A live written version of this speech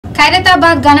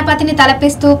ఖైరతాబాద్ గణపతిని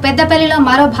తలపిస్తూ పెద్దపల్లిలో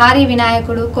మరో భారీ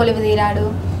వినాయకుడు కొలువుదీరాడు.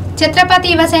 ఛత్రపతి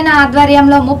యువసేన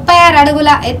ఆధ్వర్యంలో 36 అడుగుల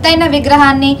ఎత్తైన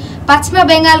విగ్రహాన్ని పశ్చిమ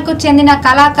బెంగాల్కు చెందిన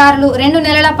కళాకారులు 2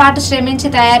 నెలల పాటు శ్రమించి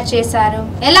తయారు చేశారు.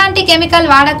 ఎలాంటి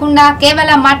కెమికల్ వాడకుండా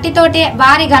కేవలం మట్టితోటే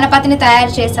భారీ గణపతిని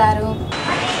తయారు చేశారు.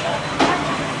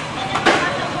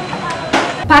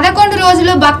 11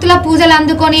 రోజులు భక్తుల పూజలు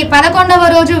అందుకొని 11వ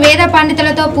రోజు వేద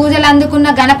పండితులతో పూజలు అందుకున్న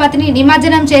గణపతిని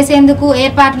నిమజ్జనం చేసేందుకు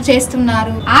ఏర్పాట్లు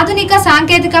చేస్తున్నారు. ఆధునిక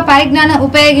సాంకేతిక పరిజ్ఞానం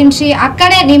ఉపయోగించి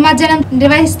అక్కడే నిమజ్జనం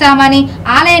నిర్వహిస్తామని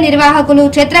ఆలయ నిర్వాహకులు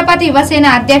ఛత్రపతి యువసేన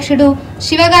అధ్యక్షుడు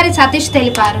శివగారి సతీష్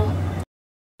తెలిపారు.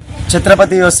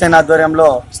 ఛత్రపతి యువసేన ఆధ్వర్యంలో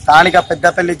స్థానిక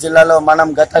పెద్దపల్లి జిల్లాలో మనం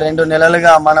గత 2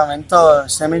 నెలలుగా మనం ఎంతో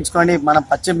శ్రమించుకొని మనం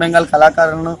పశ్చిమ బెంగాల్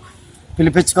కళాకారులను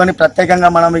పిలిపించుకొని ప్రత్యేకంగా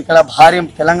మనం ఇక్కడ భారీ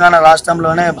తెలంగాణ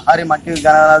రాష్ట్రంలోనే భారీ మట్టి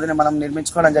గణనాథుని మనం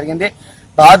నిర్మించుకోవడం జరిగింది.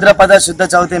 భాద్రపద శుద్ధ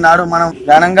చవితి నాడు మనం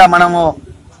ఘనంగా మనము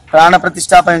ప్రాణ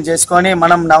ప్రతిష్టాపన చేసుకొని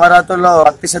మనం నవరాత్రుల్లో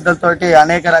భక్తి శ్రద్ధలతోటి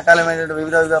అనేక రకాలైన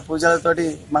వివిధ పూజలతోటి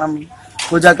మనం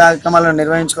పూజా కార్యక్రమాలను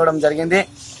నిర్వహించుకోవడం జరిగింది.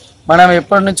 మనం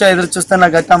ఎప్పటి నుంచో ఎదురు చూస్తున్న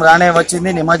ఘట్టం రానే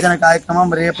వచ్చింది. నిమజ్జన కార్యక్రమం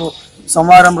రేపు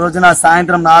సోమవారం రోజున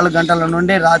సాయంత్రం 4 గంటల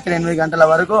నుండి రాత్రి 8 గంటల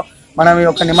వరకు మనం ఈ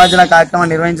యొక్క నిమజ్జన కార్యక్రమం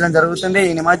నిర్వహించడం జరుగుతుంది. ఈ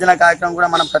నిమజ్జన కార్యక్రమం కూడా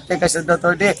మనం ప్రత్యేక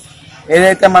శ్రద్ధతోటి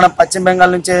ఏదైతే మనం పశ్చిమ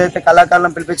బెంగాల్ నుంచి ఏదైతే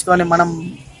కళాకారులను పిలిపించుకొని మనం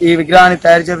ఈ విగ్రహాన్ని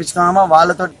తయారు చేయించుకున్నామో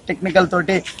వాళ్ళతో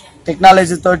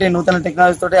టెక్నాలజీ తోటి నూతన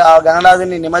టెక్నాలజీ తోటి ఆ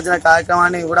గణనాథుని నిమజ్జన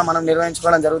కార్యక్రమాన్ని కూడా మనం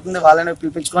నిర్వహించుకోవడం జరుగుతుంది. వాళ్ళని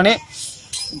పిలిపించుకొని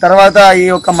తర్వాత ఈ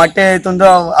యొక్క మట్టి అవుతుందో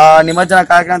ఆ నిమజ్జన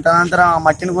కార్యక్రమం తదనంతరం ఆ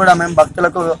మట్టిని కూడా మేము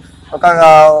భక్తులకు ఒక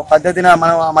పద్ధతిన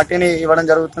మనం ఆ మట్టిని ఇవ్వడం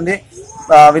జరుగుతుంది,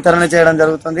 వితరణ చేయడం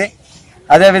జరుగుతుంది.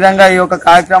 అదే విధంగా ఈ యొక్క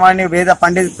కార్యక్రమాన్ని వేద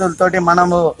పండితులతోటి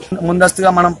మనము ముందస్తుగా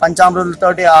మనం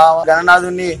పంచామృతులతోటి ఆ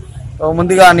గణనాథుని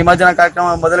ముందుగా నిమజ్జన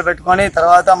కార్యక్రమం మొదలు పెట్టుకొని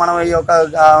తర్వాత మనం ఈ యొక్క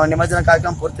నిమజ్జన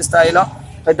కార్యక్రమం పూర్తి స్థాయిలో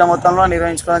పెద్ద మొత్తంలో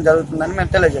నిర్వహించుకోవడం జరుగుతుందని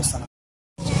మేము తెలియజేస్తున్నాం.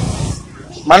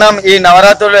 మనం ఈ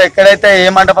నవరాత్రులు ఎక్కడైతే ఏ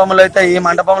మండపంలో అయితే ఈ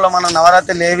మండపంలో మనం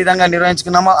నవరాత్రులు ఏ విధంగా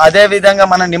నిర్వహించుకున్నామో అదే విధంగా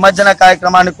మన నిమజ్జన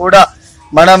కార్యక్రమాన్ని కూడా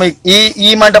మనం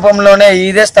ఈ మండపంలోనే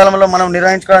ఇదే స్థలంలో మనం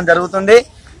నిర్వహించుకోవడం జరుగుతుంది.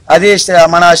 అది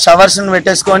మన షవర్స్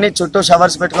పెట్టేసుకొని చుట్టూ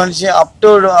షవర్స్ పెట్టుకొని అప్ టు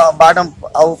బాటం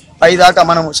పై దాకా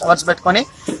మనం షవర్స్ పెట్టుకొని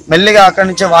మెల్లిగా అక్కడి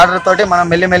నుంచి వాటర్ తోటి మనం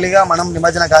మెల్లిమెల్లిగా మనం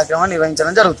నిమజ్జన కార్యక్రమాన్ని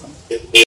నిర్వహించడం జరుగుతుంది.